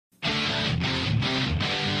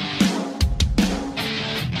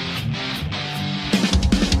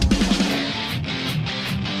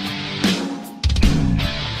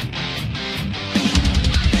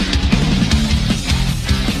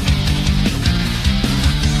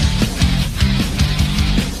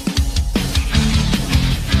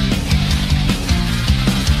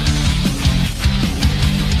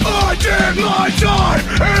in my time,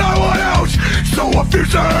 and I went out. So if you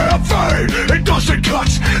say I'm fade, it doesn't cut.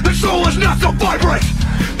 The soul is not so vibrant.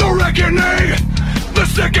 The reckoning, the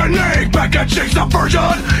sickening. Back and chase the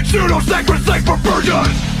version. Pseudo-sacred slave perversion.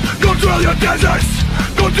 Go drill your deserts,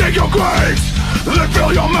 go dig your graves. Then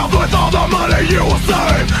fill your mouth with all the money you will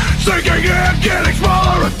save. Sinking in, getting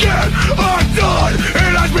smaller again. I'm done,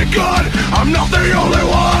 it has begun. I'm not the only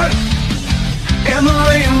one. And the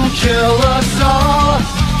rain will kill us all.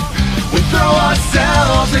 We throw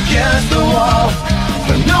ourselves against the wall,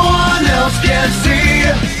 but no one else can see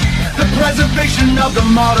the preservation of the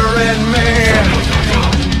martyr in me.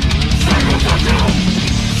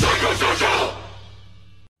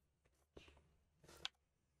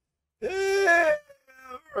 Hey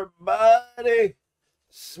everybody,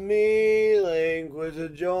 it's me, Language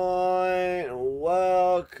of Joy, and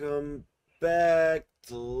welcome back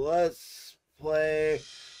to Let's Play.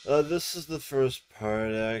 This is the first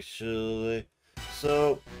part, actually.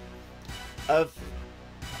 So, if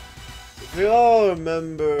you all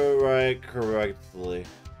remember correctly,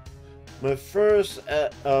 my first,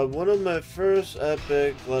 one of my first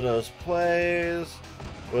epic Let Us Plays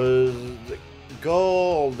was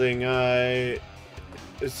goldingeye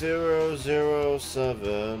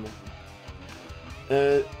 007,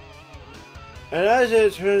 and as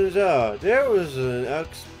it turns out, there was an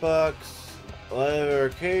Xbox Live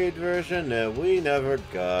Arcade version that we never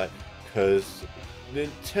got, cause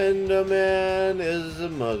Nintendo man is a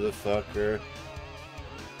motherfucker.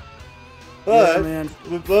 But yeah, man.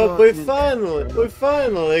 we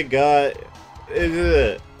finally got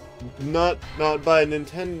it. Not by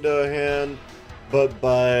Nintendo hand, but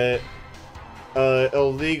by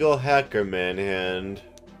illegal hacker man hand.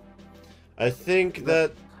 I think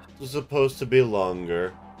that was supposed to be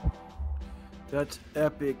longer. That's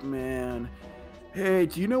epic, man. Hey,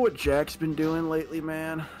 do you know what Jack's been doing lately,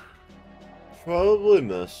 man? Probably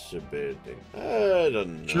masturbating. I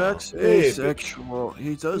don't know. Jack's Maybe. asexual.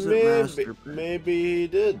 He doesn't masturbate. Maybe he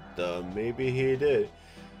did, though. Maybe he did.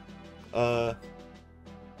 Yeah,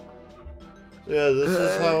 this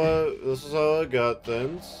is how I got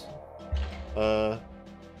things.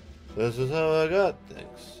 This is how I got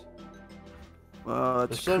things. Wow,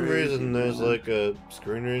 that's For some crazy, reason, there's man. like a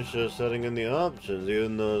screen ratio setting in the options,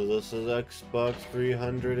 even though this is Xbox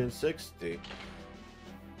 360.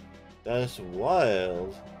 That's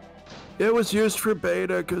wild. It was used for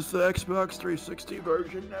beta because the Xbox 360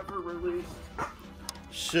 version never released.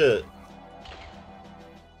 Shit.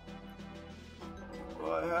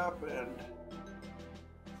 What happened?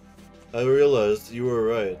 I realized you were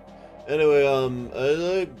right. Anyway,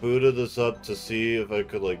 I booted this up to see if I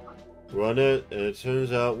could run it, and it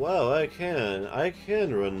turns out, wow, I can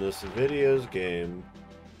run this videos game.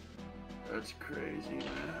 That's crazy,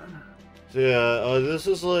 man. So yeah, this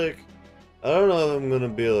is I don't know if I'm gonna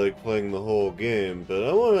be playing the whole game, but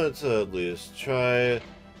I wanted to at least try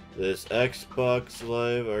this Xbox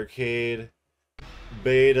Live Arcade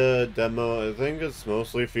beta demo. I think it's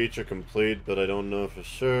mostly feature complete, but I don't know for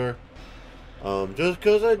sure. Just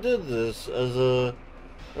because I did this as a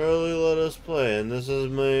early Let Us Play, and this is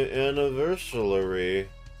my anniversary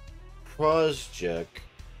project.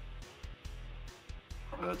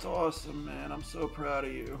 That's awesome, man. I'm so proud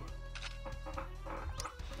of you.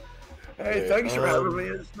 Hey, thanks for having me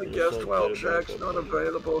as the guest while Jack's not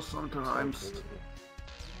available sometimes.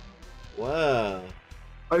 Wow.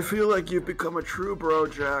 I feel like you've become a true bro,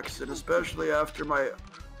 Jackson, especially after my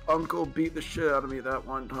uncle beat the shit out of me that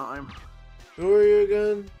one time. Who are you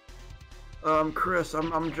again? Chris,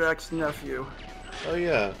 I'm Jack's nephew. Oh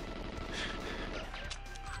yeah.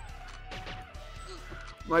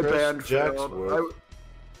 My Chris band failed.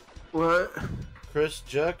 What? Chris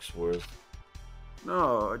Jacksworth.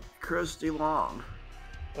 No, Christy Long.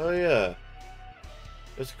 Oh yeah.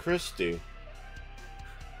 It's Christy.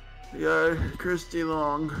 Yeah, Christy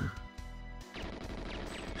Long.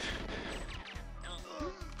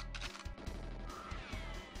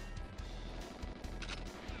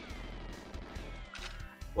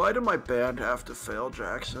 Why did my band have to fail,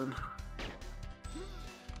 Jackson?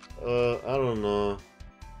 I don't know.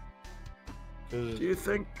 Do you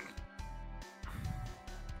think...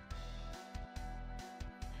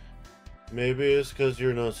 Maybe it's because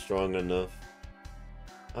you're not strong enough.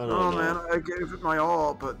 I don't know. Man, I gave it my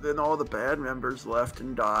all, but then all the band members left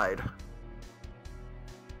and died.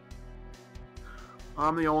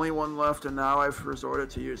 I'm the only one left, and now I've resorted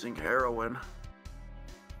to using heroin.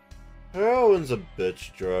 Heroin's a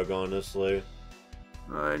bitch drug, honestly.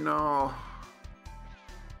 I know.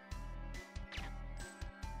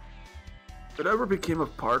 Whatever became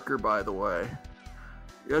of Parker, by the way?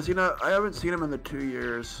 Because, I haven't seen him in the 2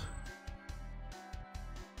 years.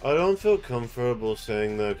 I don't feel comfortable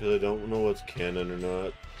saying that because I don't know what's canon or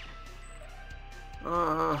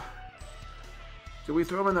not. Did we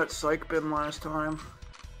throw him in that psych bin last time?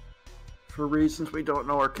 For reasons we don't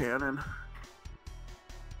know are canon.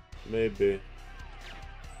 Maybe.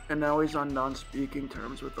 And now he's on non-speaking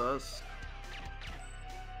terms with us.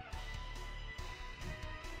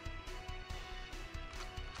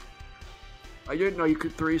 I didn't know you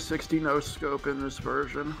could 360 no-scope in this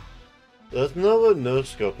version. That's not what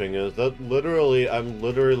no-scoping is. I'm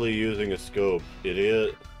literally using a scope,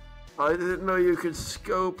 idiot. I didn't know you could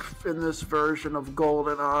scope in this version of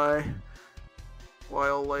GoldenEye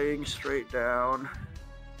while laying straight down.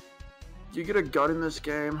 Do you get a gun in this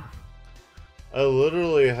game? I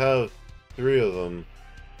literally have 3 of them.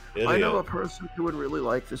 Idiot. I know a person who would really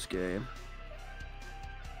like this game.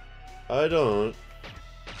 I don't.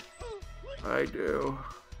 I do.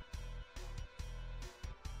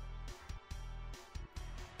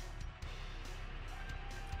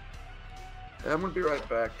 I'm gonna be right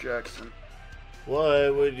back, Jackson. Why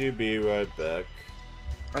would you be right back?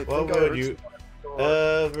 Why would you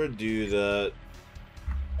ever do that?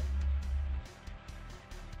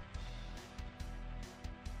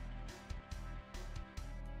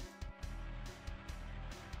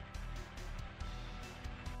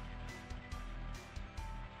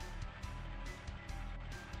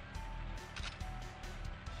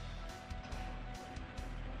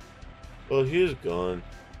 Well, he's gone.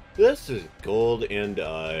 This is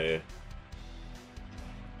goldingeye.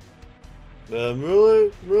 I'm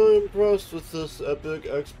really impressed with this epic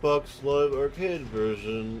Xbox Live Arcade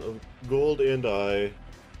version of goldingeye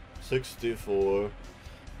 64.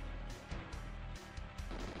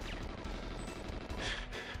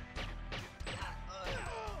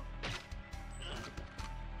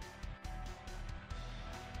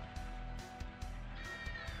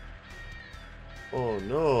 Oh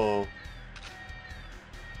no.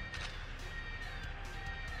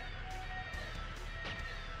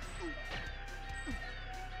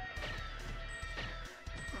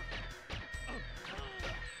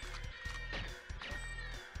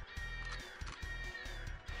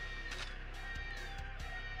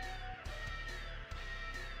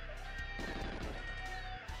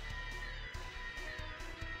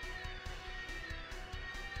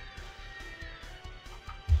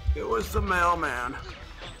 It was the mailman.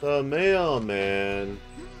 The mailman.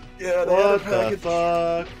 Yeah, they What had a package.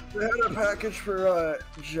 the fuck? They had a package for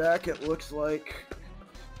Jack. It looks like.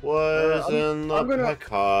 What is in the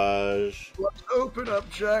package? Let's open up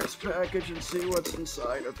Jack's package and see what's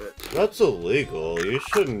inside of it. That's illegal. You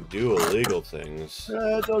shouldn't do illegal things.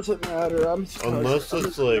 It doesn't matter. Unless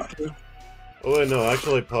it's like. Oh wait, no.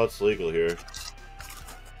 Actually, pot's legal here.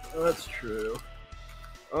 That's true.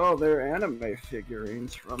 Oh, they're anime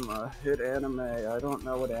figurines from hit anime. I don't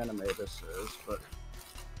know what anime this is, but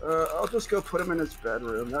I'll just go put him in his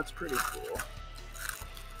bedroom. That's pretty cool.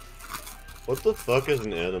 What the fuck is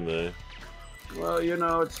an anime? Well, you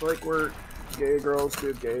know, it's like where gay girls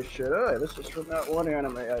do gay shit. Oh, this is from that one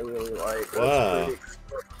anime I really like. Wow. That's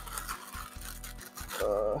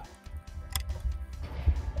pretty,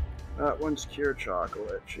 that one's Cure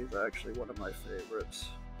Chocolate. She's actually one of my favorites.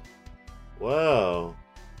 Wow.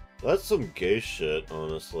 That's some gay shit,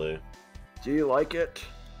 honestly. Do you like it?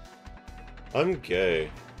 I'm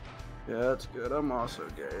gay. Yeah, that's good. I'm also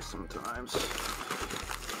gay sometimes.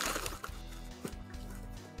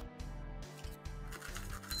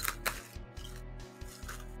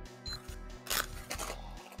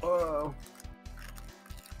 Oh.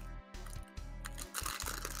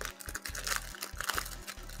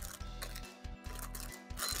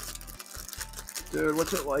 Dude,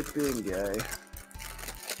 what's it like being gay?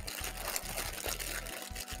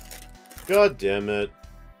 God damn it.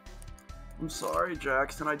 I'm sorry,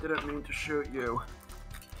 Jackson. I didn't mean to shoot you.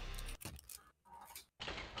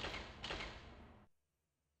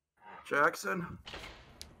 Jackson?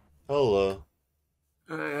 Hello.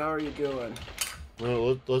 Hey, how are you doing?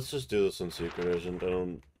 No, let's just do this in secret agent. I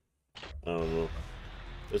don't know.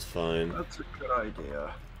 It's fine. That's a good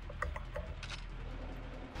idea.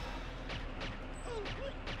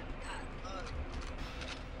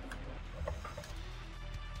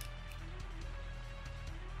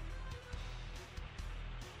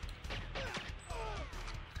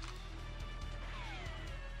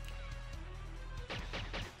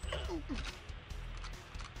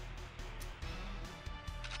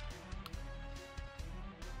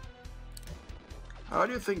 How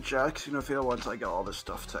do you think Jack's gonna feel once I get all this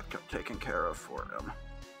stuff taken care of for him?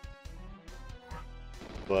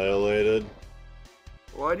 Violated.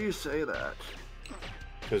 Why do you say that?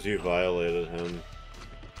 Because you violated him.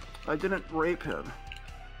 I didn't rape him.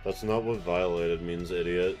 That's not what violated means,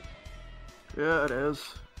 idiot. Yeah, it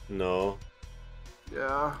is. No.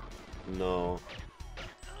 Yeah. No.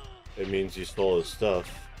 It means you stole his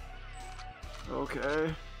stuff.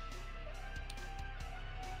 Okay.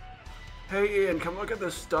 Hey Ian, come look at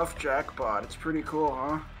this stuffed jackpot. It's pretty cool,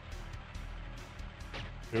 huh?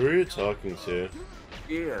 Who are you talking to?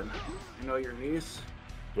 Ian. You know your niece?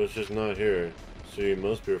 But she's not here, so you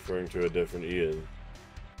must be referring to a different Ian.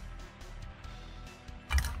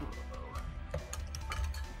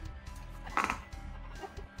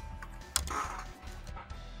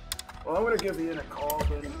 Well, I'm gonna give Ian a call,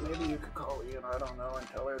 but maybe you could call Ian, I don't know, and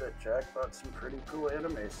tell her that Jack bought some pretty cool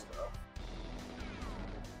anime stuff.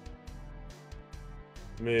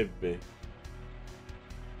 Maybe.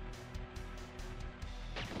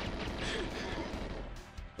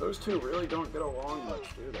 Those two really don't get along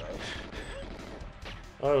much, do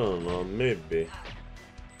they? I don't know, maybe.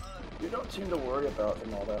 You don't seem to worry about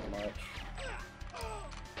them all that much.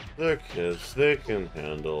 They're kids, they can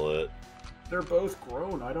handle it. They're both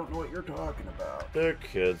grown, I don't know what you're talking about. They're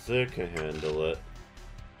kids, they can handle it.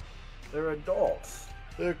 They're adults.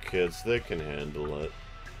 They're kids, they can handle it.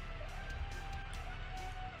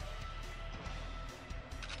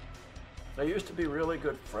 They used to be really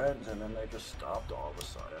good friends, and then they just stopped all of a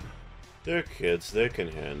sudden. They're kids, they can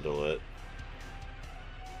handle it.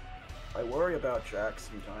 I worry about Jack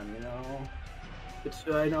sometime, you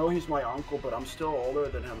know? I know he's my uncle, but I'm still older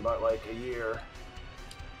than him by like a year.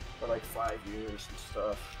 Or like 5 years and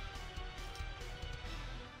stuff.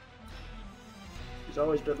 He's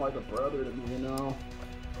always been like a brother to me, you know?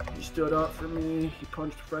 He stood up for me, he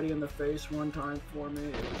punched Freddy in the face one time for me,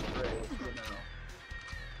 it was great, you know?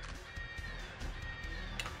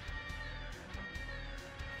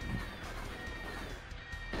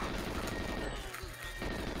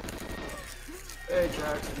 Hey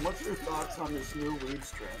Jackson, what's your thoughts on this new weed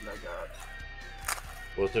strand I got?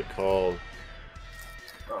 What's it called?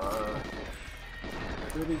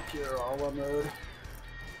 Pretty cure all mode.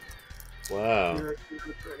 Wow.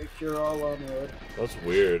 Pretty cure all mode. That's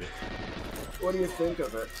weird. What do you think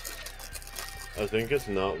of it? I think it's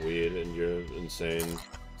not weed and you're insane.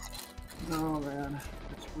 No man,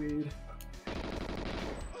 it's weed.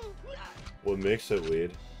 What makes it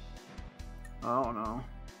weed? I don't know.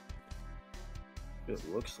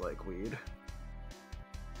 It looks like weed.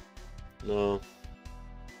 No.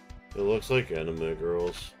 It looks like anime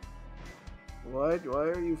girls. Why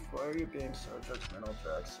are you being so judgmental,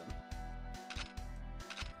 Jackson?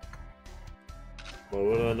 Why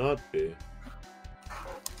would I not be?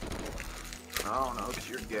 I don't know, because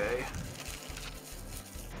you're gay.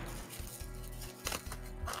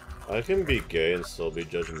 I can be gay and still be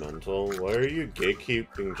judgmental. Why are you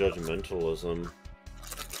gatekeeping judgmentalism?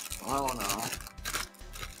 I don't know.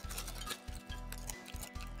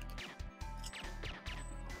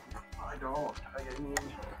 I mean,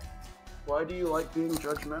 why do you like being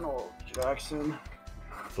judgmental, Jackson?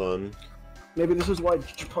 Fun. Maybe this is why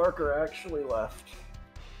Parker actually left.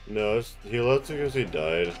 No, he left because he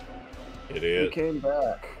died. Idiot. He came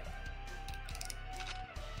back.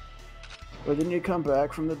 But didn't he come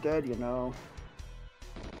back from the dead, you know?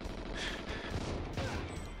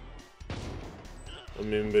 I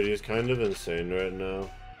mean, but he's kind of insane right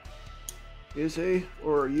now. Is he?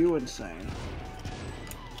 Or are you insane?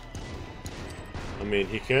 I mean,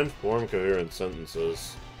 he can't form coherent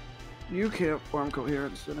sentences. You can't form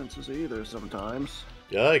coherent sentences either sometimes.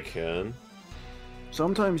 Yeah, I can.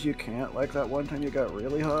 Sometimes you can't, like that one time you got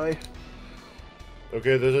really high.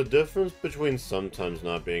 Okay, there's a difference between sometimes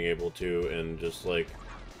not being able to and just, like,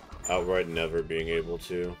 outright never being able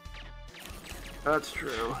to. That's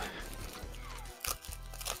true.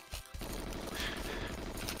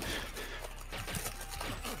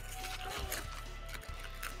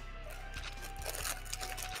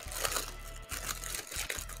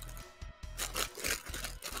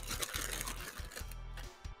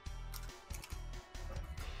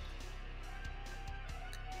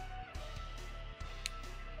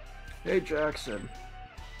 Hey Jackson.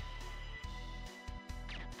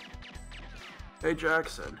 Hey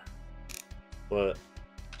Jackson. What?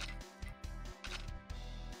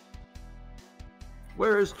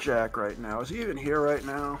 Where is Jack right now? Is he even here right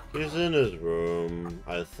now? He's in his room,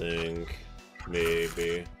 I think.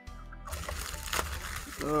 Maybe.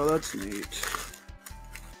 Oh, that's neat.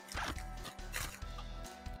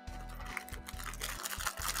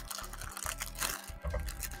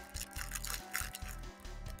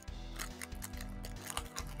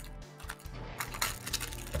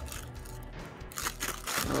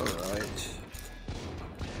 Alright.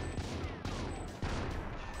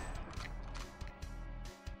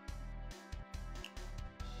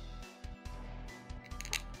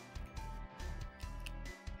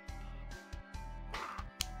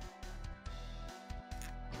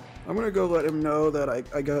 I'm gonna go let him know that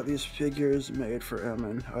I got these figures made for him,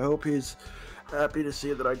 and I hope he's happy to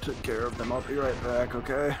see that I took care of them. I'll be right back,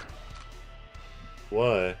 okay?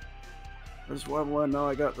 Why? I just want to know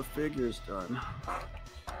I got the figures done.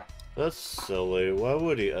 That's silly. Why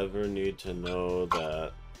would he ever need to know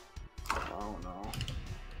that? I don't know.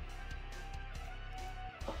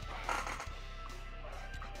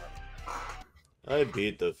 I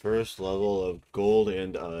beat the first level of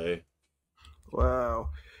goldingeye. Wow.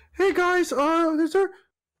 Hey guys, is there...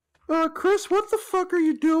 Chris, what the fuck are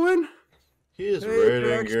you doing? He is Hey, reading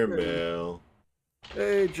your Jackson. mail.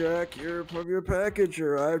 Hey Jack, your package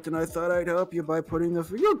arrived, and I thought I'd help you by putting the...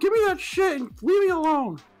 Yo, give me that shit and leave me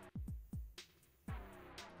alone!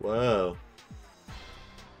 Wow.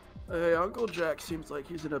 Hey, Uncle Jack seems like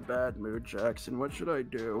he's in a bad mood, Jackson. What should I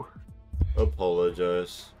do?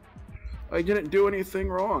 Apologize. I didn't do anything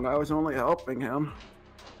wrong. I was only helping him.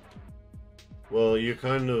 Well, you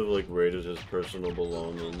kind of like raided his personal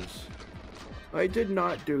belongings. I did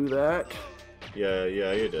not do that. Yeah,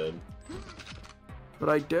 you did. But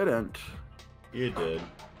I didn't. You did.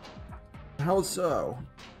 How so?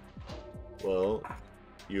 Well,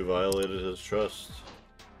 you violated his trust.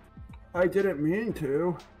 I didn't mean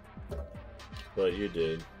to. But you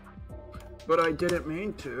did. But I didn't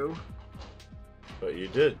mean to. But you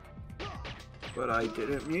did. But I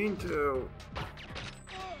didn't mean to.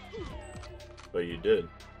 But you did.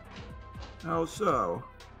 How so?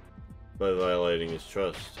 By violating his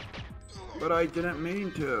trust. But I didn't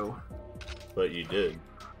mean to. But you did.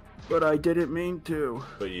 But I didn't mean to.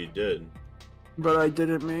 But you did. But I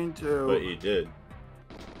didn't mean to. But you did.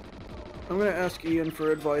 I'm gonna ask Ian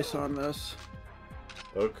for advice on this.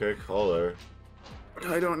 Okay, call her.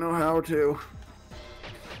 I don't know how to.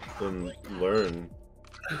 Then learn.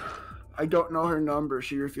 I don't know her number.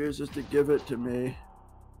 She refuses to give it to me.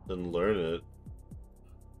 Then learn it.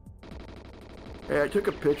 Hey, I took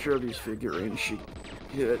a picture of these figurines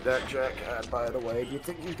that Jack had, by the way. Do you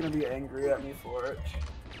think he's gonna be angry at me for it?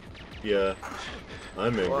 Yeah.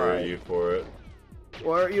 I'm angry Why? at you for it.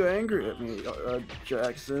 Why are you angry at me,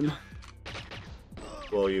 Jackson?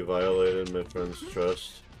 Well, you violated my friend's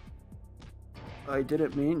trust. I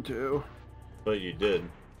didn't mean to. But you did.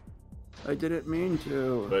 I didn't mean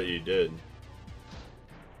to. But you did.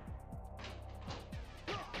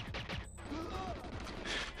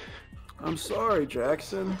 I'm sorry,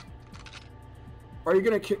 Jackson. Are you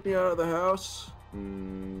gonna kick me out of the house?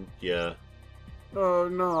 Yeah. Oh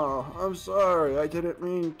no, I'm sorry. I didn't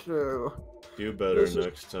mean to. Do better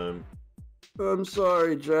next time. I'm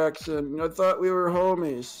sorry, Jackson. I thought we were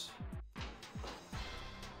homies.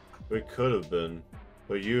 We could have been.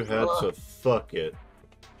 But you had to fuck it.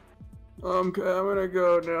 Okay, I'm gonna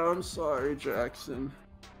go now. I'm sorry, Jackson.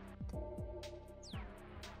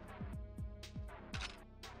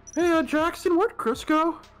 Hey, Jackson, where'd Chris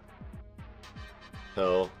go?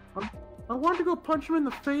 Hell. I wanted to go punch him in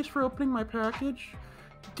the face for opening my package.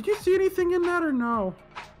 Did you see anything in that or no?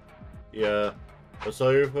 Yeah. I saw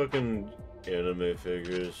your fucking anime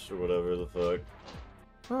figures or whatever the fuck.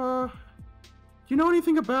 Do you know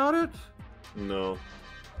anything about it? No.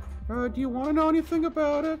 Do you want to know anything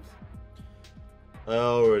about it? I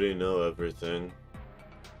already know everything.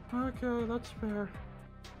 Okay, that's fair.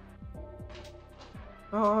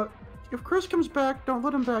 If Chris comes back, don't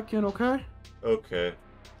let him back in, okay? Okay.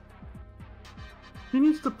 He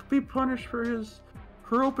needs to be punished for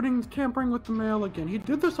opening tampering with the mail again. He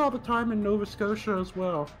did this all the time in Nova Scotia as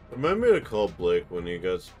well. Remind me to call Blake when he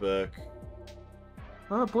gets back.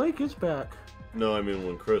 Blake is back. No, I mean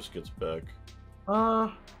when Chris gets back.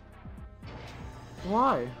 Why?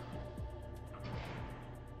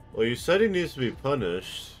 Well, you said he needs to be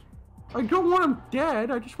punished. I don't want him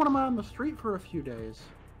dead, I just want him out on the street for a few days.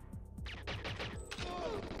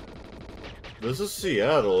 This is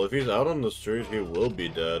Seattle. If he's out on the street, he will be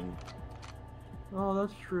dead. Oh,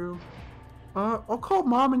 that's true. I'll call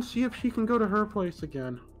Mom and see if she can go to her place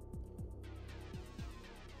again.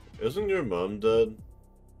 Isn't your mom dead?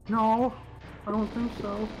 No, I don't think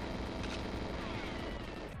so.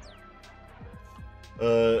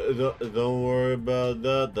 Don't worry about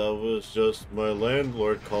that. That was just my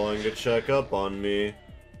landlord calling to check up on me.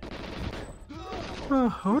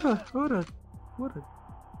 What a...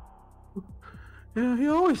 Yeah, he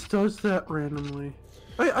always does that randomly.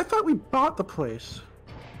 I thought we bought the place.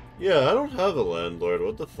 Yeah, I don't have a landlord.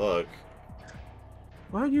 What the fuck?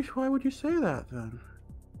 Why would you say that then?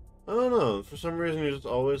 I don't know. For some reason, he just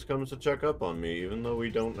always comes to check up on me, even though we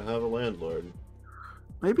don't have a landlord.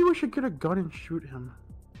 Maybe we should get a gun and shoot him.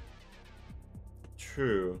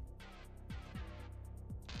 True.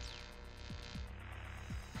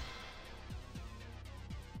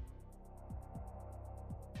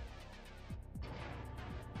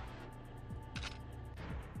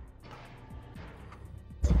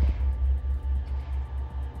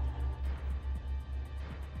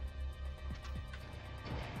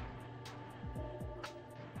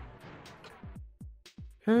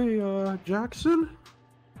 Hey, Jackson?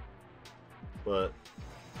 What?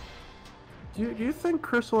 Do you think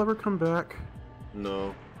Chris will ever come back?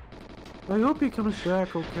 No. I hope he comes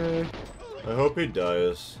back, okay? I hope he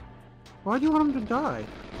dies. Why do you want him to die?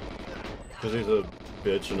 Because he's a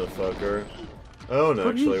bitch and a fucker. I don't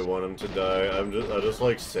actually want him to die. I just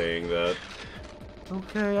like saying that.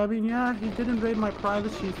 Okay, I mean, yeah, he did invade my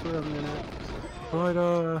privacy for a minute.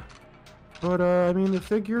 But, I mean, the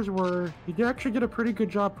figures were... He actually did a pretty good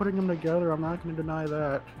job putting them together, I'm not gonna deny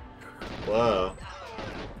that. Wow.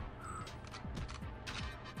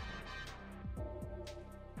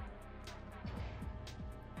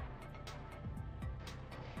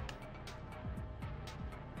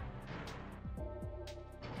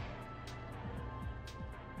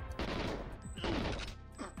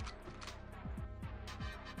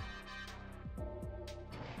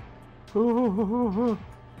 Oh.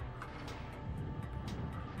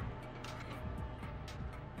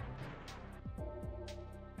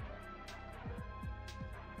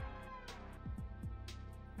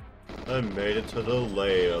 I made it to the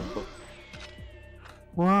lab.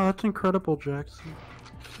 Wow, that's incredible, Jackson.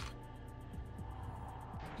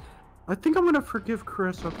 I think I'm gonna forgive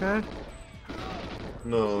Chris, okay?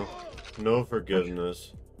 No. No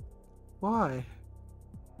forgiveness. Why?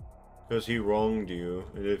 Because he wronged you,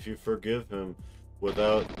 and if you forgive him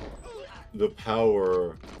without the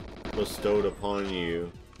power bestowed upon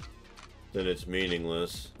you, then it's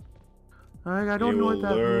meaningless. I don't know what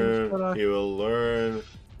that means, but He will learn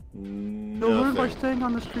he'll learn by nothing. staying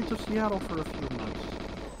on the streets of Seattle for a few months.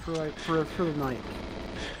 For the night.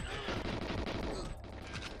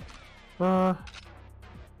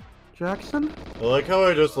 Jackson? I like how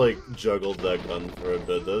I just, like, juggled that gun for a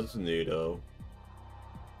bit. That's neato.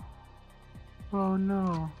 Oh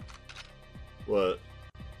no. What?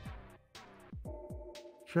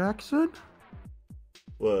 Jackson?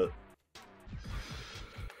 What?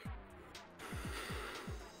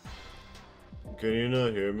 Can you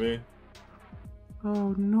not hear me?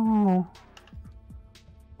 Oh no.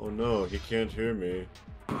 Oh no, he can't hear me.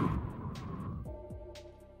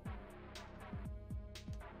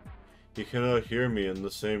 He cannot hear me in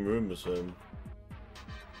the same room as him.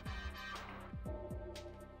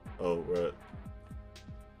 Oh, right.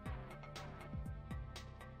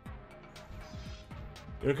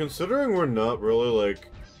 You know, considering we're not really, like,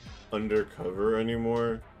 undercover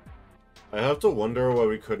anymore, I have to wonder why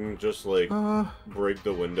we couldn't just, like, break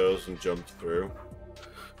the windows and jump through.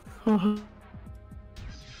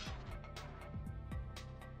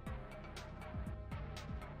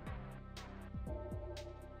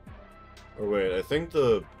 Or wait, I think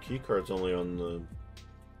the keycard's only on the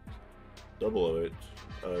 008,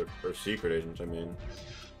 or secret agent, I mean.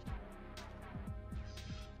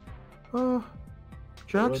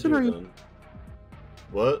 Jackson, are you... Then?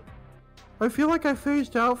 What? I feel like I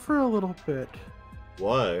phased out for a little bit.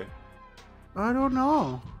 Why? I don't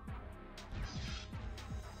know.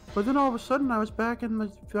 But then all of a sudden I was back in my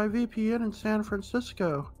VPN in San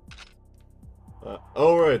Francisco.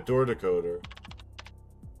 Oh right, door decoder.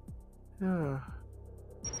 Yeah.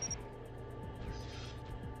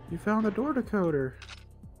 You found the door decoder.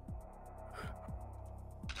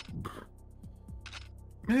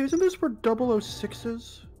 Hey, isn't this where 006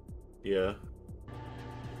 is? Yeah.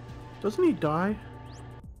 Doesn't he die?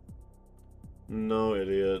 No,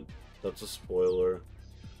 idiot. That's a spoiler.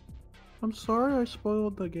 I'm sorry I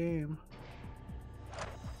spoiled the game.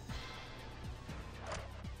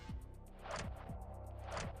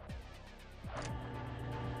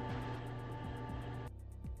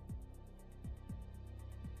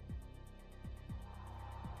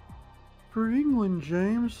 For England,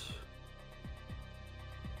 James.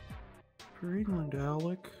 For England,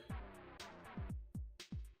 Alec.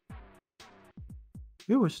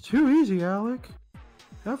 It was too easy, Alec.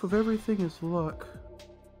 Half of everything is luck.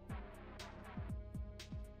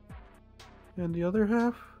 And the other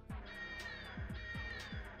half?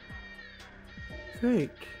 Fate.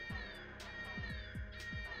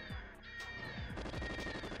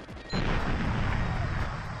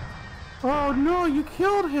 Oh no, you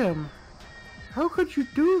killed him! How could you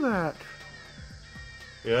do that?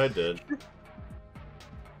 Yeah, I did.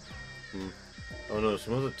 Oh no,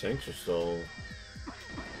 some of the tanks are still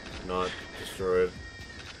not destroyed.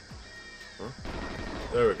 Huh?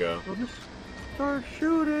 There we go. We'll just start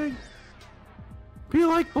shooting. Be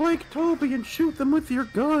like Blake Toby and shoot them with your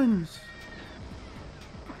guns.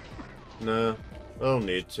 Nah, I don't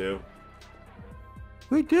need to.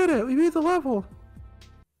 We did it. We beat the level.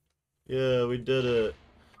 Yeah, we did it.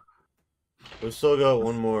 We've still got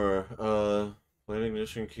one more. Plane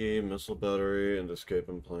ignition key, missile battery, and escape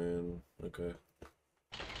and plane. Okay.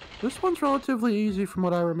 This one's relatively easy from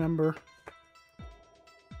what I remember.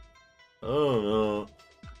 I don't know.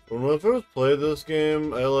 When I first played this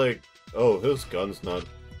game, I like... Oh, his gun's not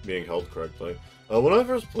being held correctly. When I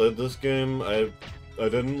first played this game, I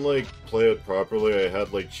didn't, like, play it properly. I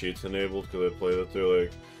had, like, cheats enabled because I played it through,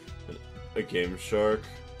 like, a Game Shark.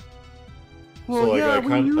 Well, so, like, yeah,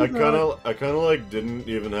 I kind of, like, didn't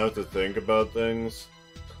even have to think about things.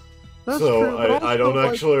 That's so, true, but I don't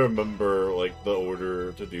also, actually remember, like, the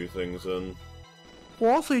order to do things in.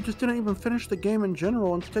 Well, also, you just didn't even finish the game in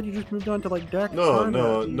general. Instead, you just moved on to, like, Dak. No,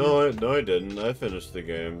 I didn't. I finished the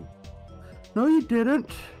game. No, you didn't.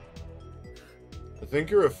 I think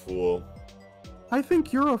you're a fool. I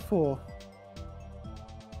think you're a fool.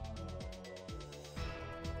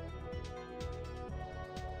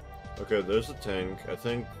 Okay, there's a tank. I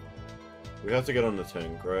think we have to get on the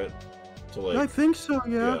tank, right? To, like, I think so,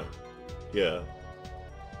 yeah. Yeah.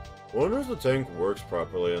 I wonder if the tank works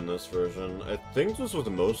properly in this version. I think this was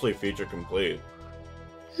mostly feature complete.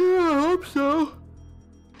 Yeah, I hope so.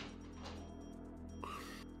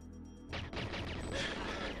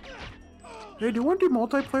 Hey, do you want to do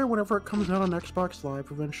multiplayer whenever it comes out on Xbox Live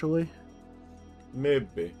eventually?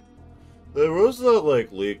 Maybe. There was that, like,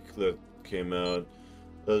 leak that came out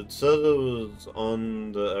that said it was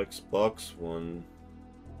on the Xbox One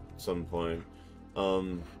at some point.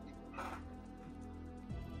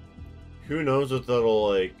 Who knows if that'll,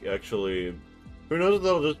 like, actually... Who knows if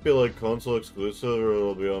that'll just be, like, console exclusive or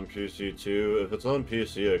it'll be on PC too. If it's on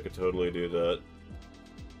PC, I could totally do that.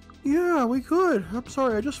 Yeah, we could. I'm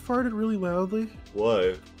sorry, I just farted really loudly.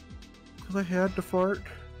 Why? Because I had to fart.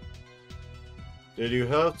 Did you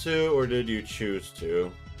have to, or did you choose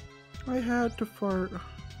to? I had to fart.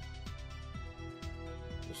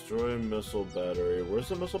 Destroy missile battery. Where's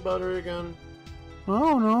the missile battery again? I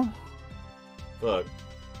don't know. Fuck.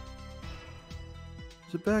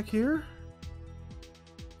 Is it back here?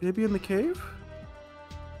 Maybe in the cave?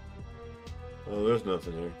 Oh, there's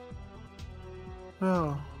nothing here.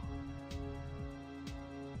 Oh.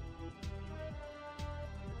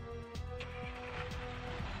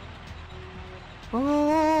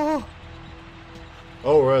 Oh!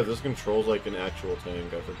 Oh, right, this controls like an actual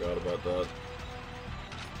tank. I forgot about that.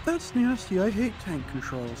 That's nasty. I hate tank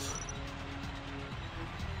controls.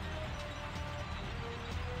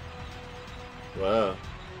 Wow.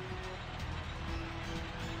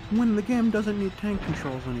 When the game doesn't need tank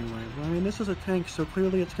controls anyway. I mean, this is a tank, so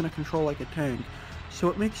clearly it's going to control like a tank. So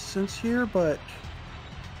it makes sense here, but,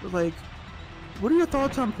 like, what are your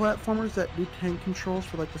thoughts on platformers that do tank controls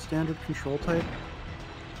for, like, the standard control type?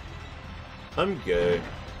 I'm gay.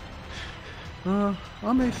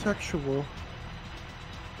 I'm asexual.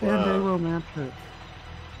 Wow. And aromantic.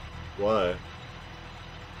 Why?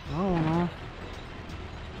 I don't know.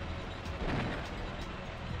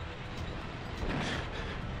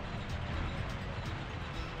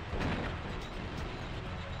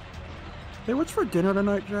 Hey, what's for dinner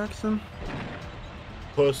tonight, Jackson?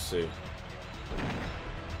 Pussy.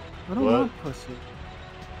 I don't What? want pussy.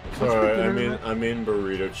 Sorry, I mean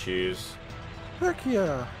burrito cheese. Heck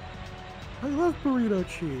yeah! I love burrito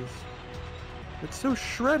cheese. It's so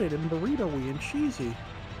shredded and burrito-y and cheesy. Do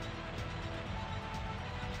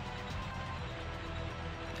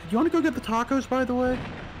you want to go get the tacos, by the way?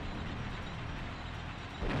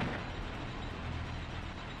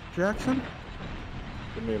 Jackson?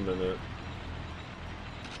 Give me a minute.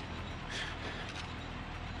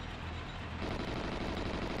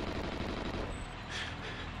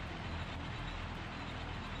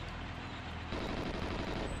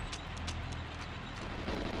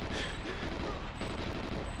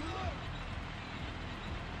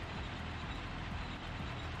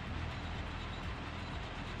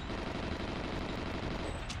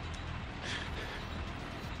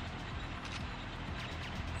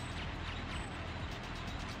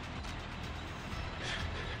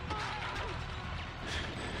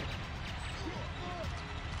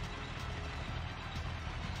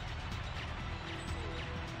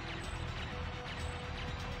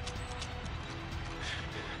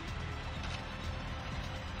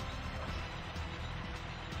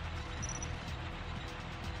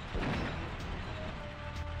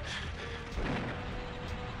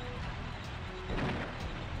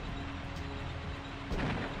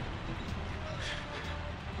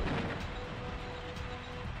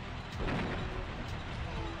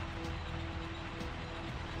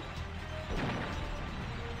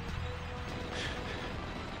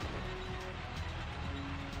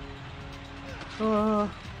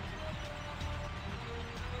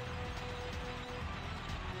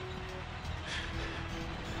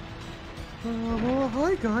 Well,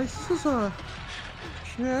 hi guys, this is,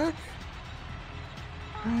 check.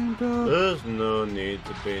 And, There's no need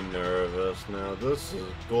to be nervous now. This is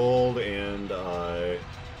gold and I.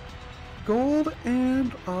 gold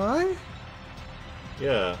and I?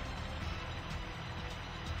 Yeah.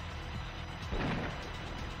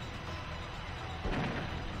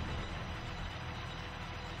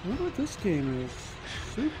 I wonder what this game is.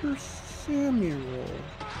 Super Samuel.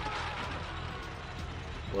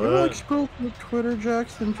 What? You ever, like, scroll through Twitter,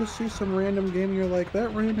 Jackson, and just see some random game and you're like,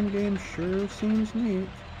 that random game sure seems neat.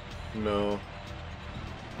 No.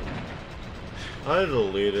 I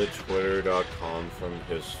deleted Twitter.com from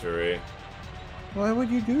history. Why would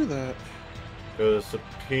you do that? Because it's a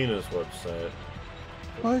penis website.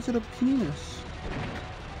 Why is it a penis?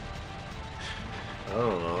 I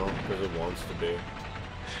don't know, because it wants to be.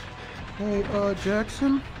 Hey,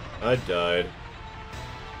 Jackson? I died.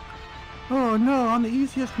 Oh no, on the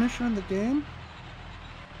easiest mission in the game?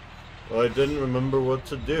 Well, I didn't remember what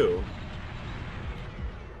to do.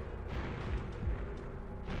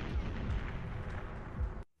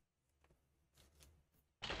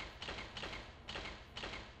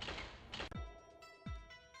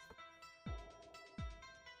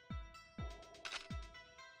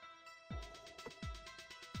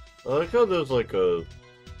 I like how there's like a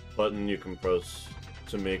button you can press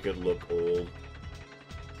to make it look old.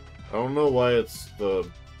 I don't know why it's the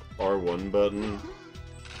R1 button,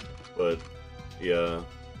 but yeah.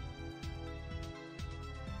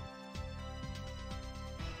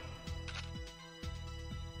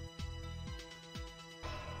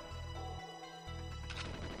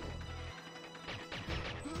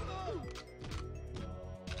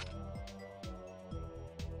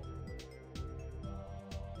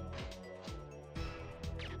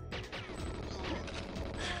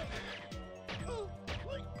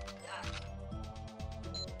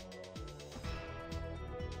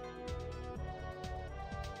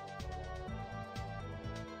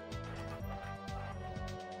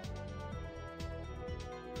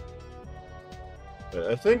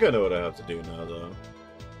 I think I know what I have to do now, though.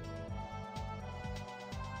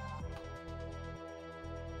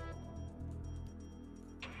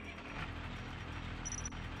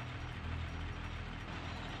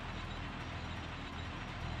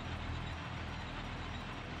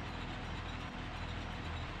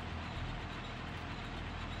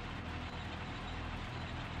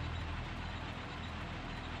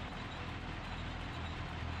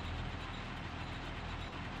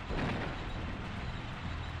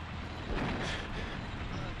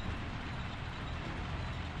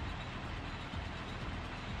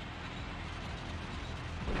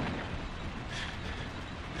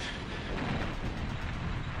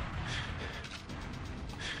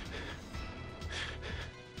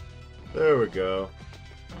 There we go.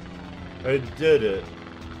 I did it.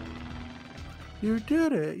 You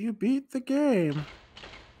did it! You beat the game!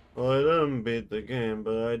 Well, I didn't beat the game,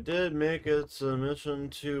 but I did make it to Mission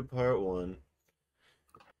 2 Part 1.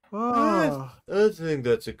 Oh, I think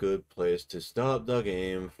that's a good place to stop the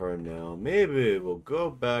game for now. Maybe we'll go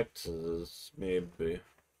back to this, maybe.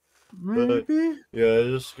 maybe? Yeah, I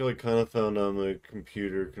just like kind of found out my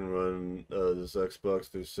computer can run this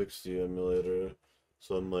Xbox 360 emulator.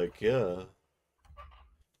 So I'm like, yeah,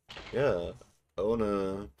 I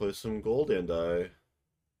wanna play some GoldenEye.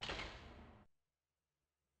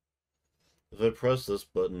 If I press this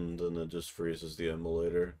button, then it just freezes the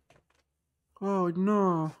emulator. Oh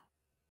no.